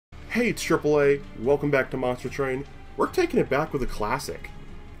Hey, it's AAA. Welcome back to Monster Train. We're taking it back with a classic.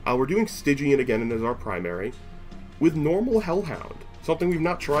 We're doing Stygian again as our primary, with normal Hellhound, something we've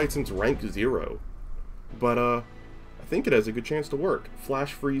not tried since rank 0. But, I think it has a good chance to work.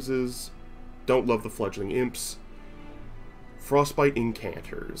 Flash freezes, don't love the fledgling imps, Frostbite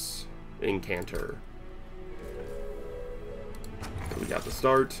Incanters. Incanter. So we got the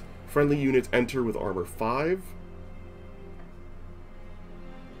start. Friendly units enter with armor 5.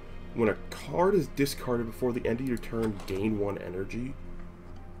 When a card is discarded before the end of your turn, gain 1 energy.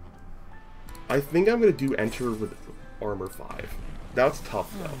 I think I'm going to do enter with armor 5. That's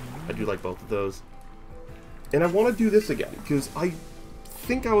tough, though. I do like both of those. And I want to do this again, because I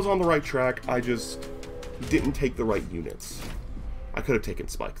think I was on the right track, I just didn't take the right units. I could have taken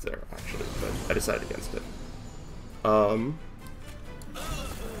spikes there, actually, but I decided against it.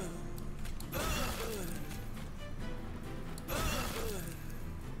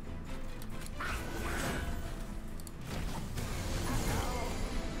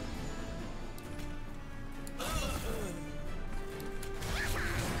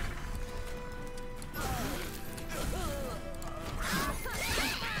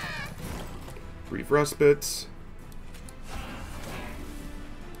 Brief respite.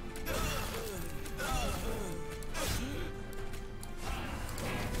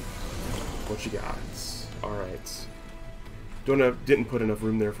 What you got? Alright. Didn't put enough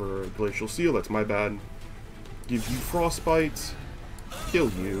room there for a Glacial Seal, that's my bad. Give you Frostbite. Kill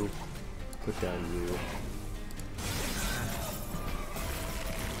you. Put down you.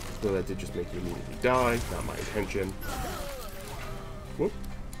 So that did just make you immediately die, not my intention. Whoop.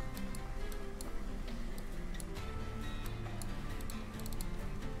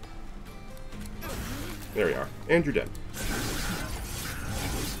 There we are. And you're dead.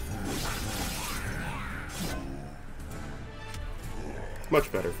 Much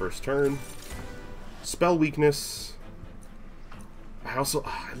better first turn. Spell weakness. I also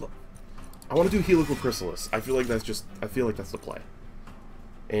I want to do Helical Chrysalis. I feel like that's the play.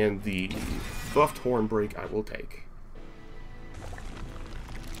 And the buffed Hornbreak I will take.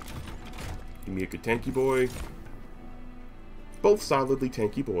 Give me a good tanky boy. Both solidly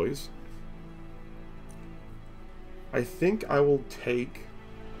tanky boys. I think I will take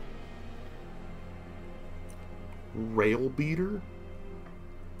Rail Beater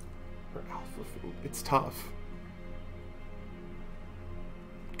or Alpha Fiend. It's tough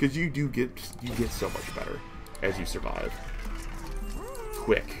because you get so much better as you survive.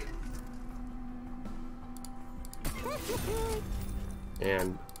 Quick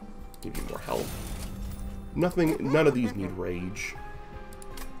and give you more health. None of these need rage,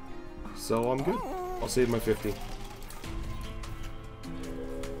 so I'm good. I'll save my 50.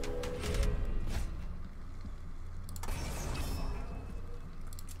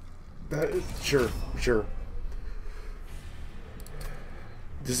 Sure.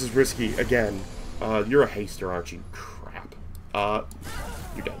 This is risky again. You're a haster, aren't you? Crap.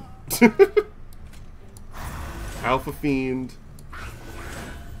 You're dead. Alpha Fiend.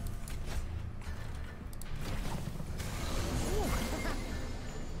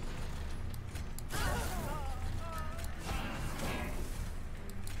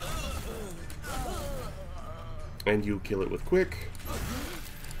 And you kill it with quick.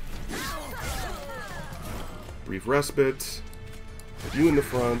 Brief respite. Put you in the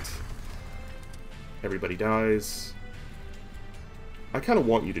front. Everybody dies. I kind of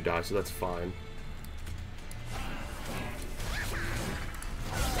want you to die, so that's fine.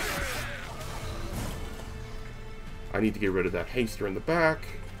 I need to get rid of that haster in the back.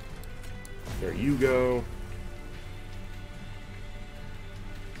 There you go.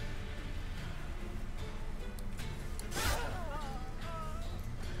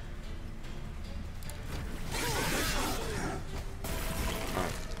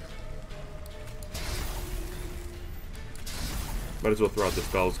 Might as well throw out the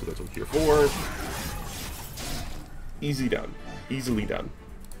spells because that's what you're for. Easy done. Easily done.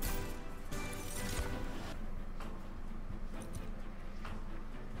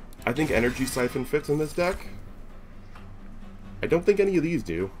 I think Energy Siphon fits in this deck. I don't think any of these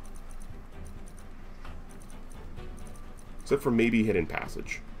do. Except for maybe Hidden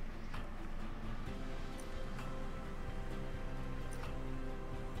Passage.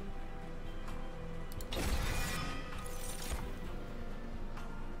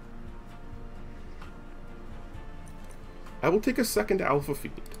 I will take a second Alpha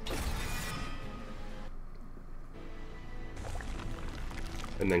Fiend.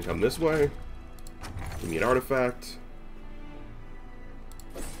 And then come this way. Give me an artifact.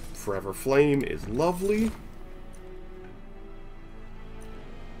 Forever Flame is lovely.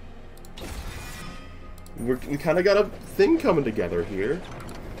 We kind of got a thing coming together here.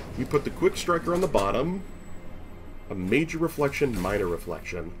 We put the quick striker on the bottom. A major reflection, minor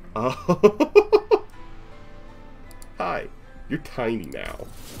reflection. Hi. You're tiny now.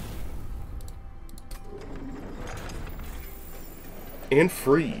 And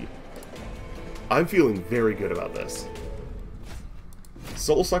free. I'm feeling very good about this.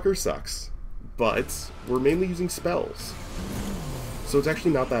 Soul Sucker sucks, but we're mainly using spells. So it's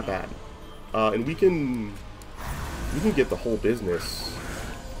actually not that bad. And we can get the whole business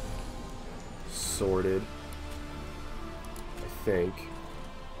sorted, I think.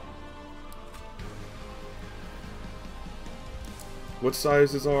 What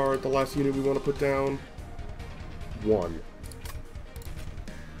sizes are the last unit we want to put down? 1.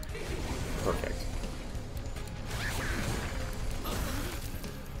 Perfect.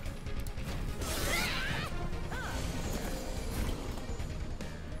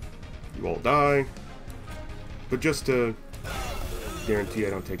 You all die. But just to guarantee I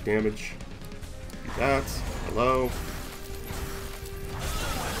don't take damage, do that. Hello.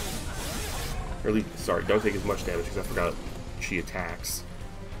 Or at least, sorry, don't take as much damage because I forgot she attacks.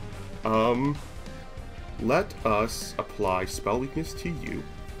 Let us apply spell weakness to you.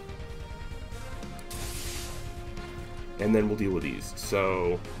 And then we'll deal with these.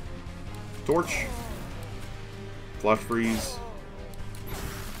 So, torch, flash freeze,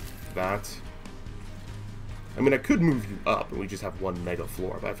 that. I mean, I could move you up and we just have 1 mega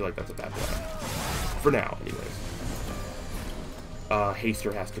floor, but I feel like that's a bad plan. For now, anyways.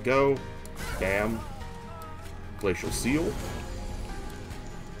 Haster has to go. Bam. Glacial Seal.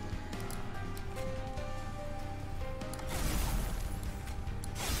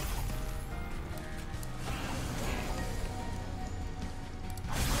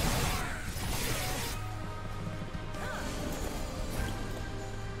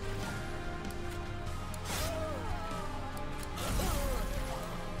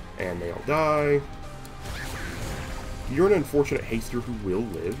 And they all die. You're an unfortunate haster who will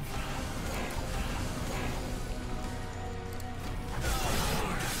live.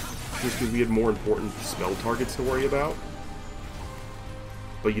 Just because we had more important spell targets to worry about.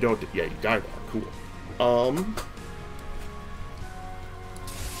 But you don't... Yeah, you died now. Cool.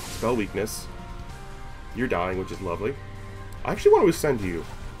 Spell weakness. You're dying, which is lovely. I actually want to ascend you.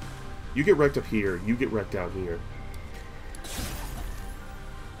 You get wrecked up here. You get wrecked down here.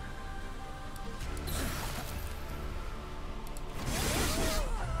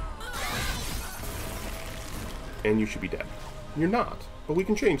 And you should be dead. You're not, but we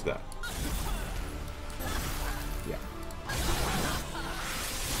can change that. Yeah.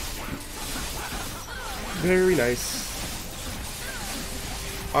 Very nice.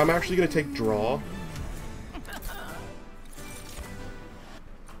 I'm actually going to take draw.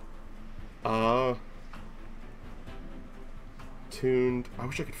 Tuned. I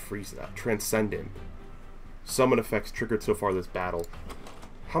wish I could freeze that. Transcendent. Summon effects triggered so far this battle.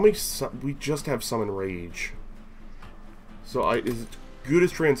 How many... we just have Summon Rage. So, as good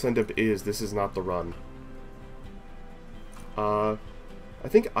as Transcendent is, this is not the run. I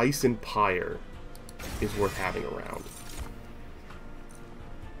think Ice and Pyre is worth having around.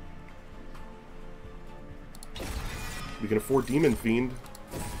 We can afford Demon Fiend,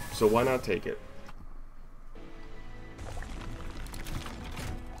 so why not take it?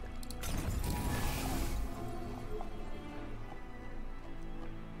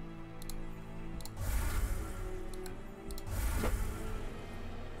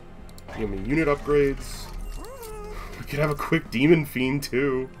 Give me unit upgrades. We could have a quick Demon Fiend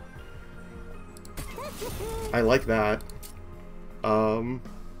too. I like that.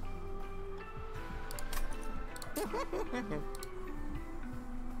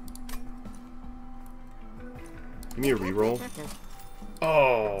 Give me a reroll.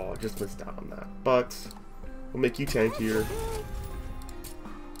 Oh, just missed out on that. But we'll make you tankier.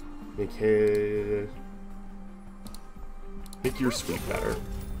 Make your sweep better.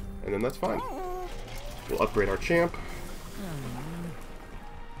 And then that's fine. We'll upgrade our champ.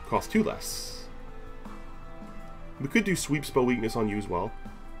 Cost 2 less. We could do sweep spell weakness on you as well.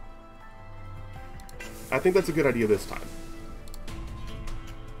 I think that's a good idea this time.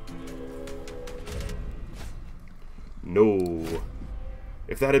 No.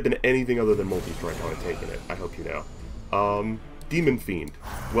 If that had been anything other than multi-strike, I would have taken it. I hope you know. Demon Fiend.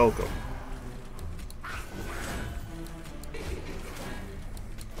 Welcome.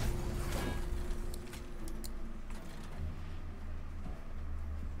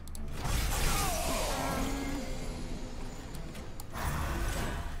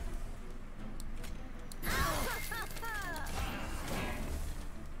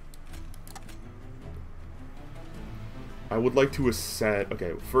 I would like to ascend...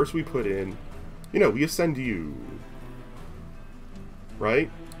 Okay, first we put in... You know, we ascend you.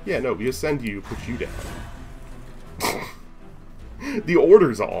 Right? Yeah, no, we ascend you, put you down. The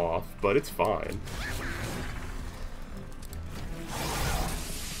order's off, but it's fine.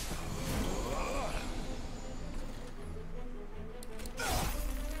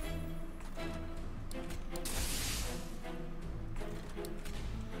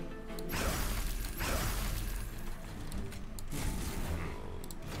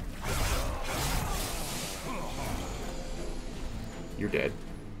 You're dead.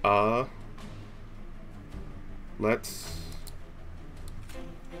 Let's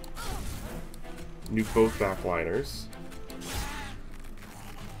nuke both backliners.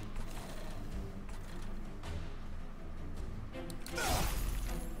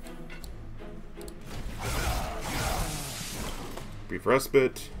 Brief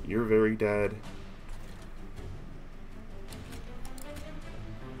respite. You're very dead.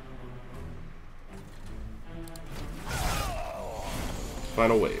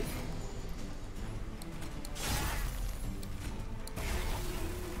 Final wave.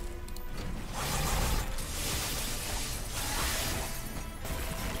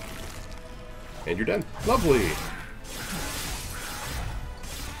 And you're dead. Lovely!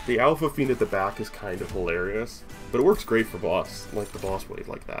 The Alpha Fiend at the back is kind of hilarious, but it works great for boss, like the boss wave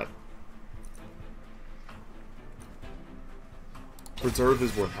like that. Reserve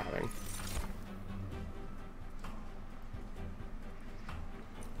is worth having.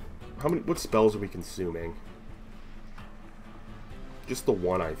 What spells are we consuming? Just the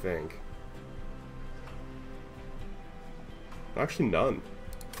one, I think. Actually, none.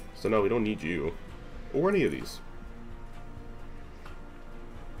 So no, we don't need you. Or any of these.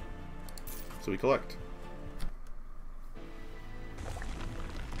 So we collect.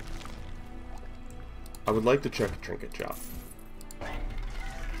 I would like to check Trinket Shop.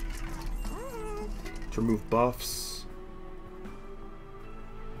 To remove buffs.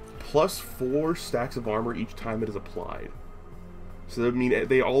 Plus 4 stacks of armor each time it is applied. So that would mean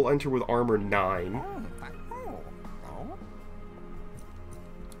they all enter with armor 9.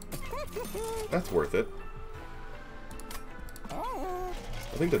 That's worth it. I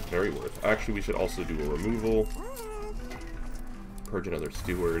think that's very worth it. Actually, we should also do a removal. Purge another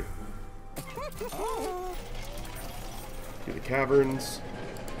steward. Do the caverns.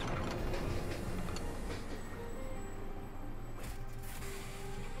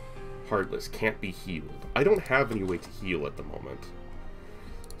 Heartless, can't be healed. I don't have any way to heal at the moment.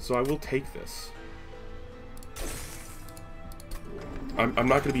 So I will take this. I'm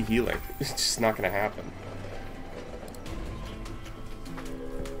not going to be healing. It's just not going to happen.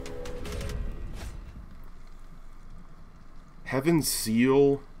 Heaven's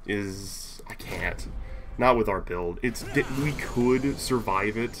Seal is... I can't. Not with our build. We could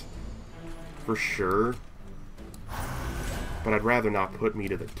survive it. For sure. But I'd rather not put me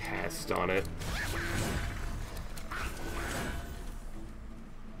to the test on it.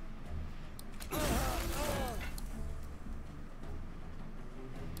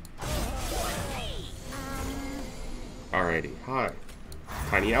 Alrighty, hi.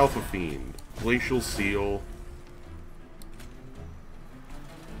 Tiny Alpha Fiend. Glacial Seal.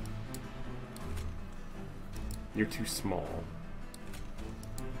 You're too small.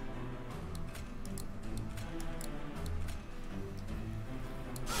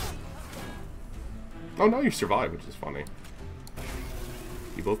 Oh, now you survive, which is funny.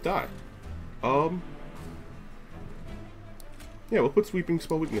 You both die. Yeah, we'll put Sweeping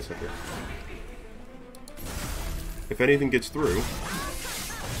Spell Weakness in here. If anything gets through,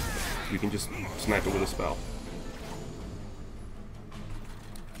 we can just snipe it with a spell.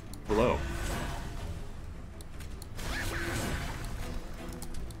 Hello.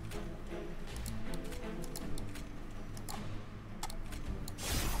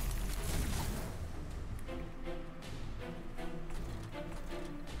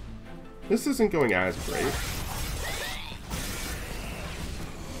 This isn't going as great.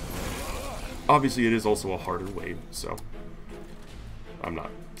 Obviously, it is also a harder wave, so I'm not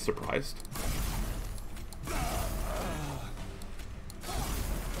surprised.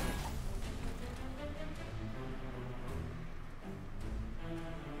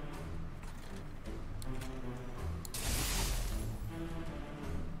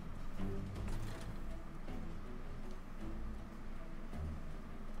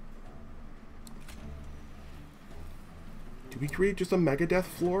 Do we create just a Megadeth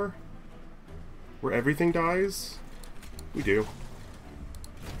floor? Where everything dies? We do.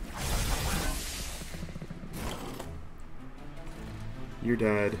 You're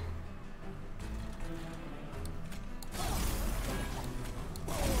dead.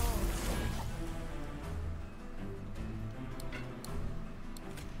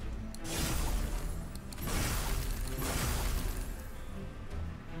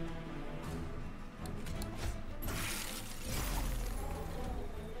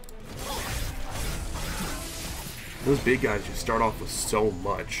 Those big guys just start off with so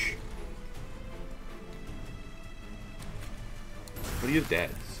much. But he is dead,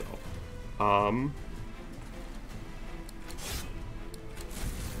 so...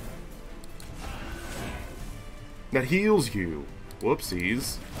 That heals you.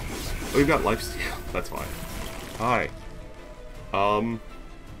 Whoopsies. Oh, you've got lifesteal. That's fine. Hi.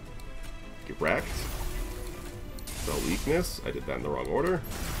 Get wrecked. Spell weakness. I did that in the wrong order.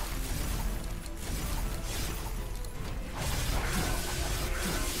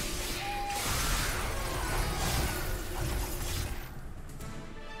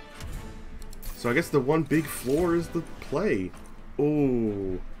 So I guess the one big floor is the play.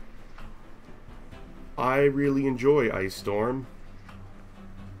 Oh. I really enjoy Ice Storm.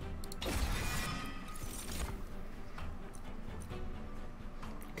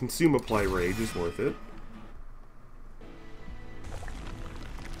 Consume Apply Rage is worth it.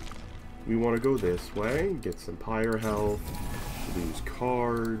 We want to go this way, get some Pyre health, lose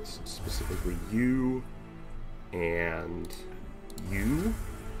cards, specifically you, and you.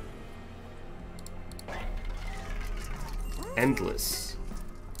 Endless.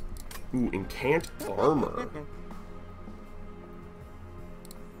 Ooh, Incant Armor.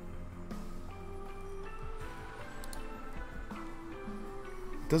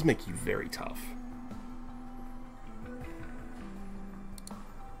 It does make you very tough.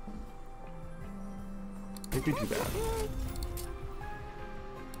 I think we do that.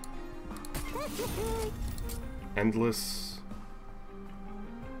 Endless.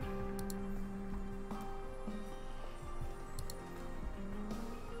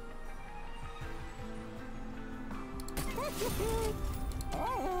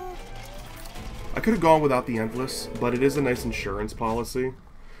 I could have gone without the Endless, but it is a nice insurance policy.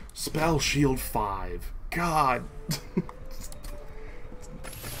 Spell Shield 5. God.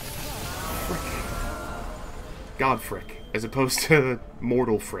 Frick. God Frick, as opposed to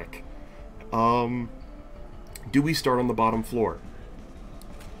Mortal Frick. Do we start on the bottom floor?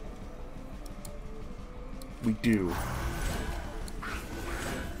 We do.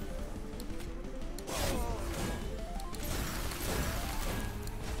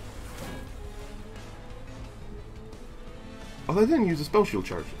 Oh, they didn't use a spell shield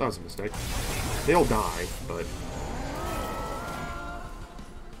charge. That was a mistake. They all die, but...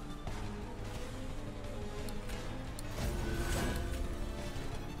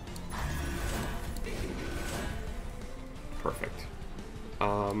 Perfect.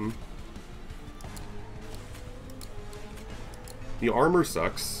 The armor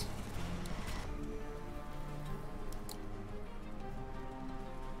sucks.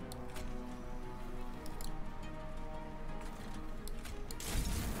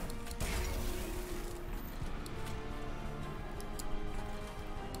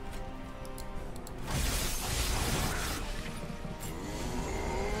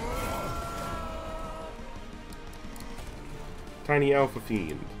 Tiny Alpha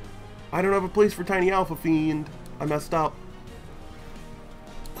Fiend. I don't have a place for Tiny Alpha Fiend. I messed up.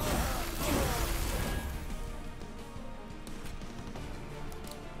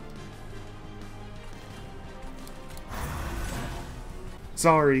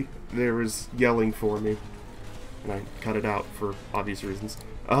 Sorry, there was yelling for me. And I cut it out for obvious reasons.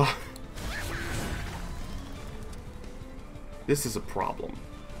 This is a problem.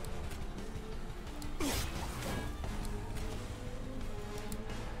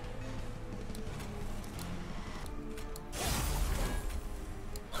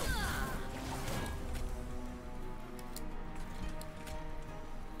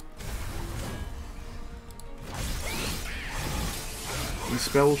 These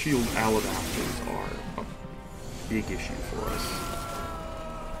Spell Shield Alabasters are a big issue for us.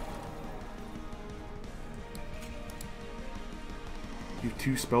 You have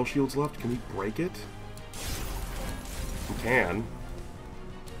 2 Spell Shields left? Can we break it? We can.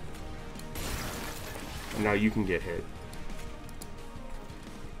 And now you can get hit.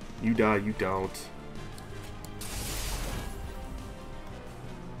 You die, you don't.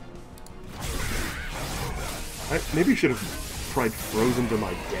 Maybe I should have tried Frozen to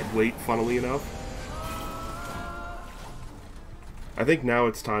my dead weight, funnily enough. I think now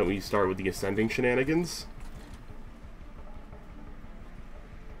it's time we start with the Ascending shenanigans.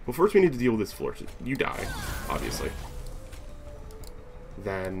 Well, first we need to deal with this floor. You die, obviously.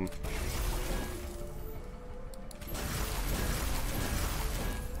 Then...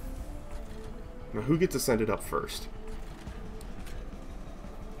 Now, who gets ascended up first?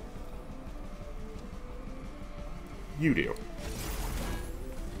 You do.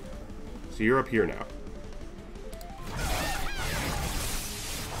 So you're up here now.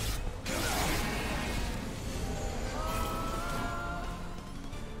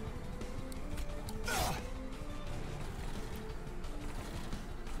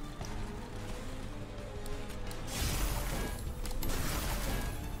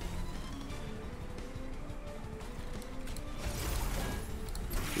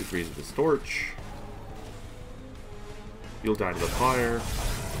 freeze this torch. You'll die to the pyre.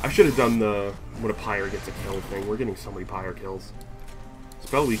 I should have done the when a pyre gets a kill thing. We're getting so many pyre kills.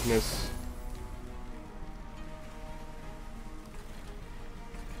 Spell weakness.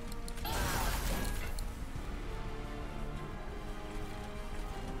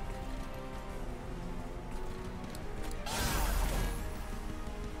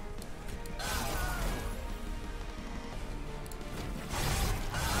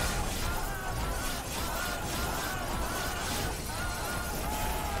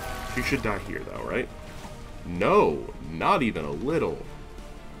 She should die here, though, right? No, not even a little.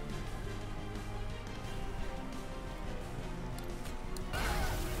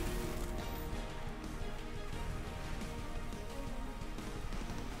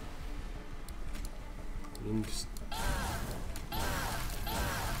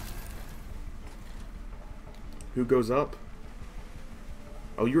 Who goes up?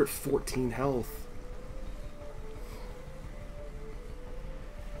 Oh, you're at 14 health.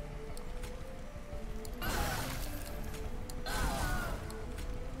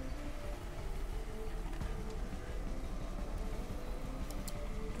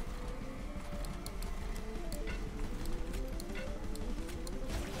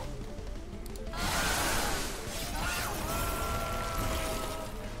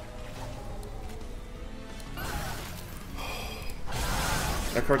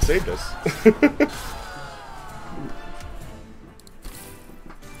 That card saved us.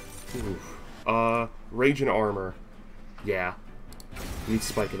 Rage and armor. Yeah. Need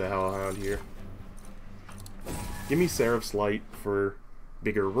Spike of the Hellhound here. Give me Seraph's Light for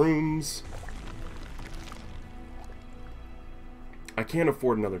bigger rooms. I can't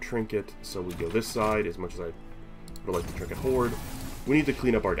afford another trinket, so we go this side as much as I would like the trinket hoard. We need to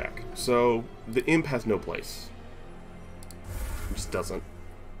clean up our deck. So, the Imp has no place. It just doesn't.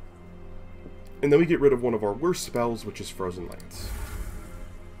 And then we get rid of one of our worst spells, which is Frozen Lance.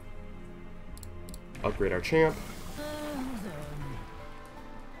 Upgrade our champ.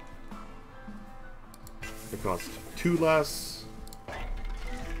 It costs 2 less.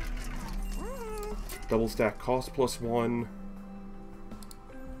 Double stack cost +1.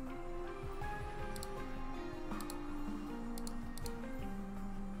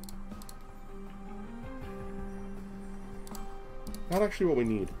 Not actually what we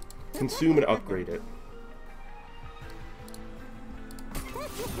need. Consume and upgrade it.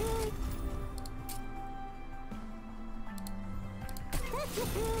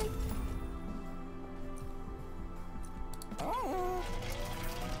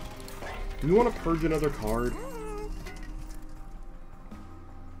 Do we want to purge another card?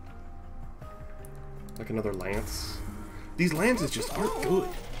 Like another lance? These lances just aren't good.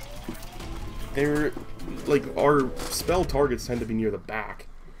 They're, like, our spell targets tend to be near the back.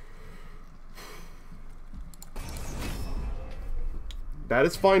 That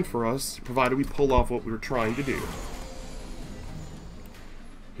is fine for us, provided we pull off what we were trying to do.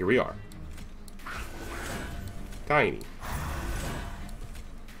 Here we are. Tiny.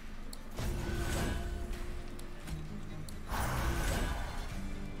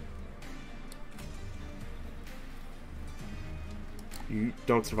 You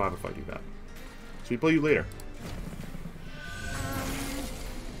don't survive if I do that. So we play you later.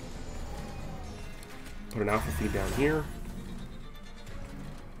 Put an alpha feed down here.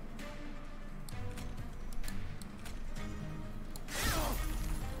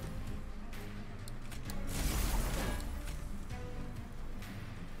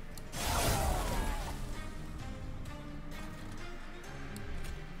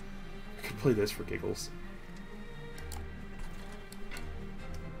 I could play this for giggles.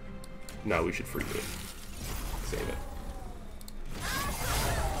 No, we should freeze it. Save it.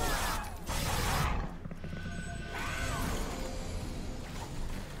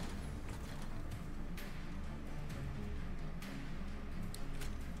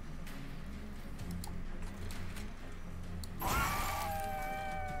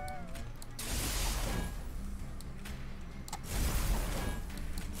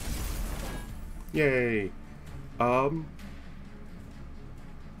 Yay.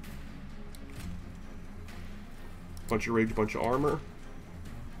 Bunch of rage, bunch of armor.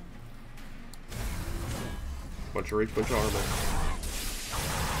 Bunch of rage, bunch of armor.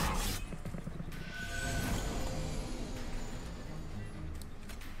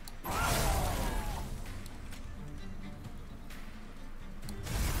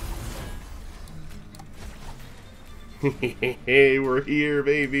 Hey, we're here,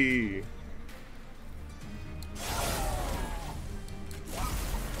 baby.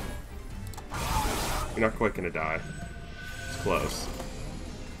 You're not quite gonna die. It's close.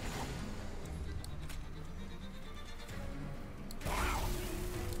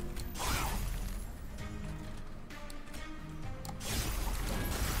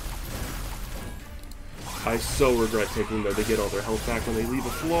 I so regret taking them to get all their health back when they leave the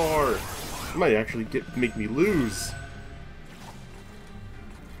floor. It might actually make me lose.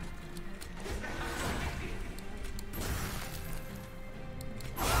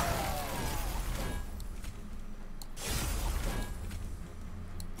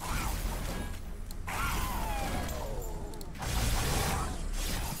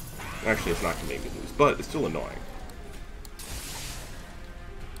 Actually, it's not going to make me lose, but it's still annoying.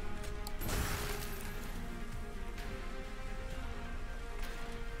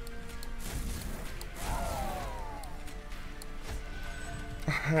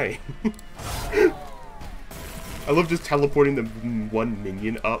 Hi. I love just teleporting the one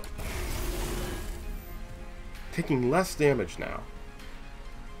minion up. Taking less damage now.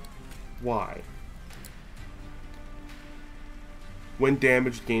 Why? When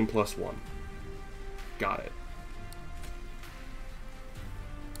damaged, gain +1. Got it.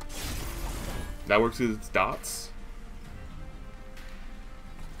 That works with its dots.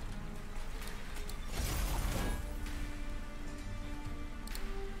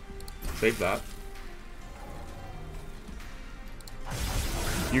 Save that.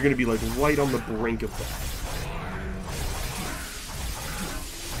 You're gonna be like right on the brink of that.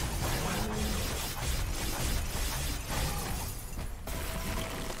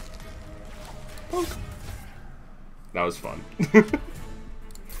 That was fun.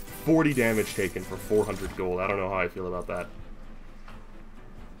 40 damage taken for 400 gold. I don't know how I feel about that.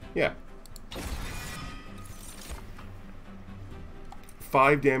 Yeah.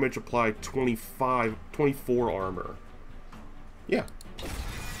 5 damage applied, 24 armor. Yeah.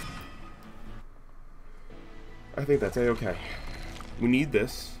 I think that's a-okay. We need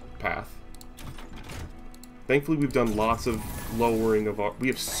this path. Thankfully, we've done lots of lowering of our... We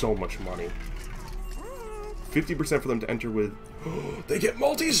have so much money. 50% for them to enter with... They get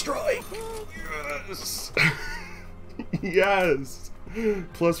multi-strike! Yes! Yes!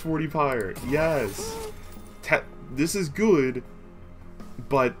 Plus 40 pyre. Yes! This is good,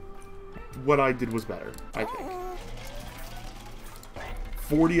 but what I did was better, I think.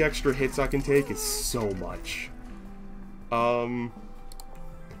 40 extra hits I can take is so much. I'm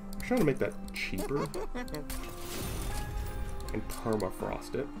trying to make that cheaper. And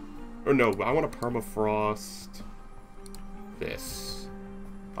permafrost it. Or no, I want to permafrost this.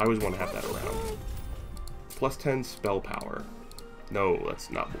 I always want to have that around. Plus 10 spell power. No, that's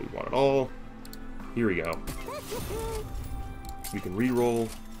not what we want at all. Here we go. We can reroll.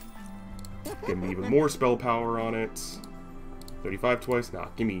 Give me even more spell power on it. 35 twice? Nah,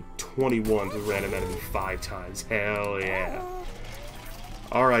 give me 21 to random enemy 5 times. Hell yeah.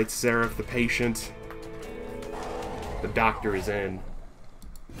 Alright, Seraph the patient. The doctor is in.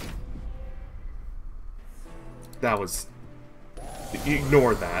 That was...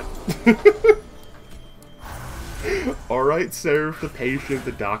 Ignore that. Alright, Seraph the patient,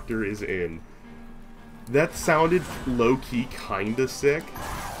 the doctor is in. That sounded low-key kinda sick.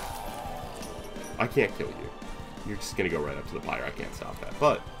 I can't kill you. You're just gonna go right up to the pyre. I can't stop that.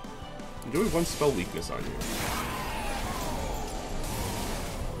 But, enjoy 1 spell weakness on you.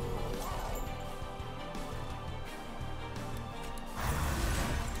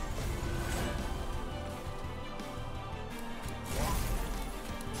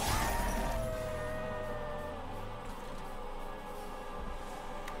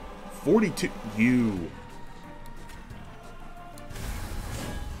 42. You.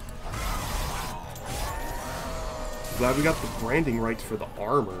 Glad we got the branding rights for the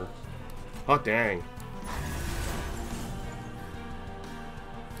armor. Hot dang.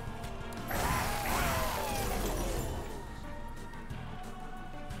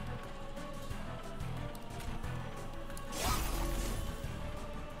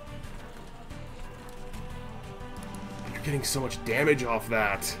 You're getting so much damage off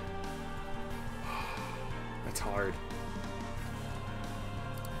that. That's hard.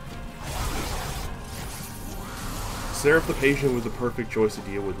 Seraph the Patient was the perfect choice to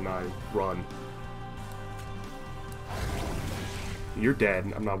deal with my run. You're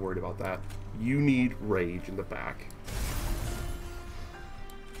dead. I'm not worried about that. You need rage in the back.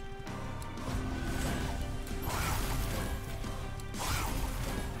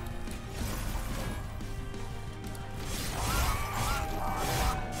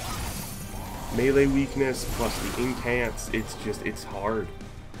 Melee weakness plus the incants, it's hard.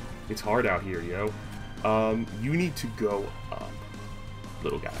 It's hard out here, yo. You need to go up,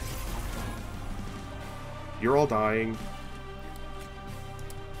 little guy. You're all dying.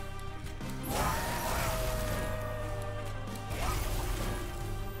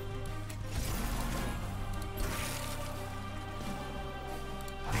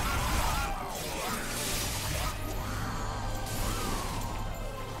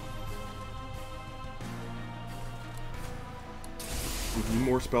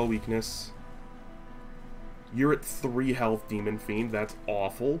 more spell weakness. You're at 3 health, Demon Fiend. That's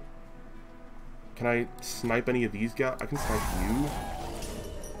awful. Can I snipe any of these guys? I can snipe you.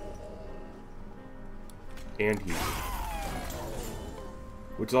 And you.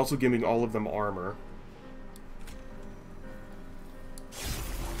 Which is also giving all of them armor.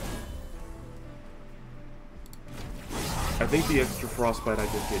 I think the extra frostbite I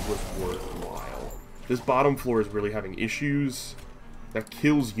just did was worthwhile. This bottom floor is really having issues. That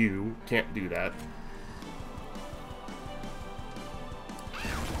kills you. Can't do that.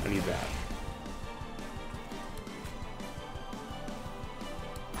 I need that.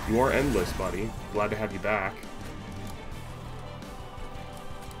 You are endless, buddy. Glad to have you back.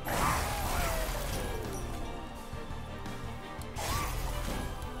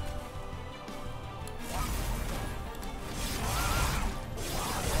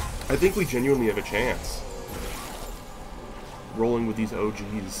 I think we genuinely have a chance. Rolling with these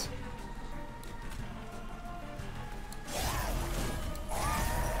OGs.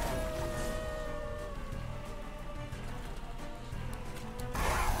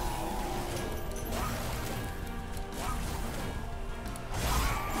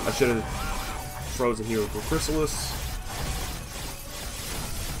 I should have frozen here with Chrysalis.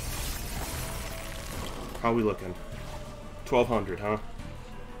 How are we looking? 1200, huh?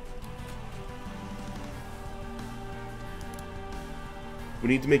 We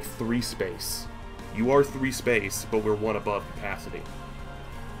need to make 3 space. You are 3 space, but we're 1 above capacity.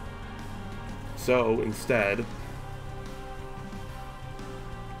 So, instead,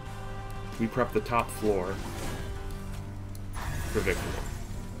 we prep the top floor for victory.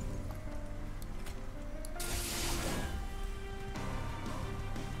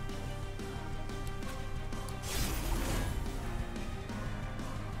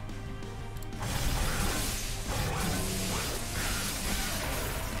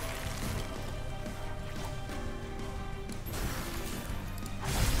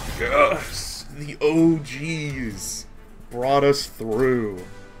 Yes! The OGs brought us through.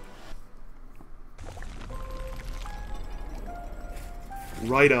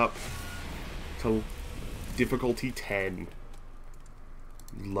 Right up to difficulty 10.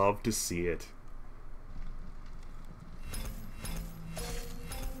 Love to see it.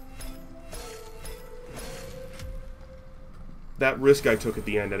 That risk I took at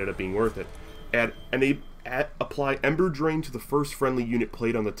the end ended up being worth it. Apply Ember Drain to the first friendly unit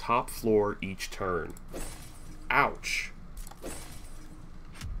played on the top floor each turn. Ouch.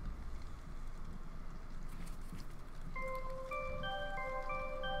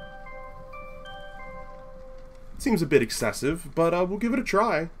 Seems a bit excessive, but we'll give it a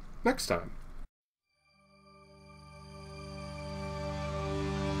try next time.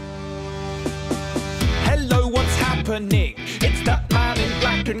 Hello, what's happening? It's that man in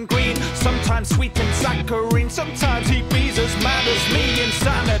black and green. Sometimes sweet and saccharine, sometimes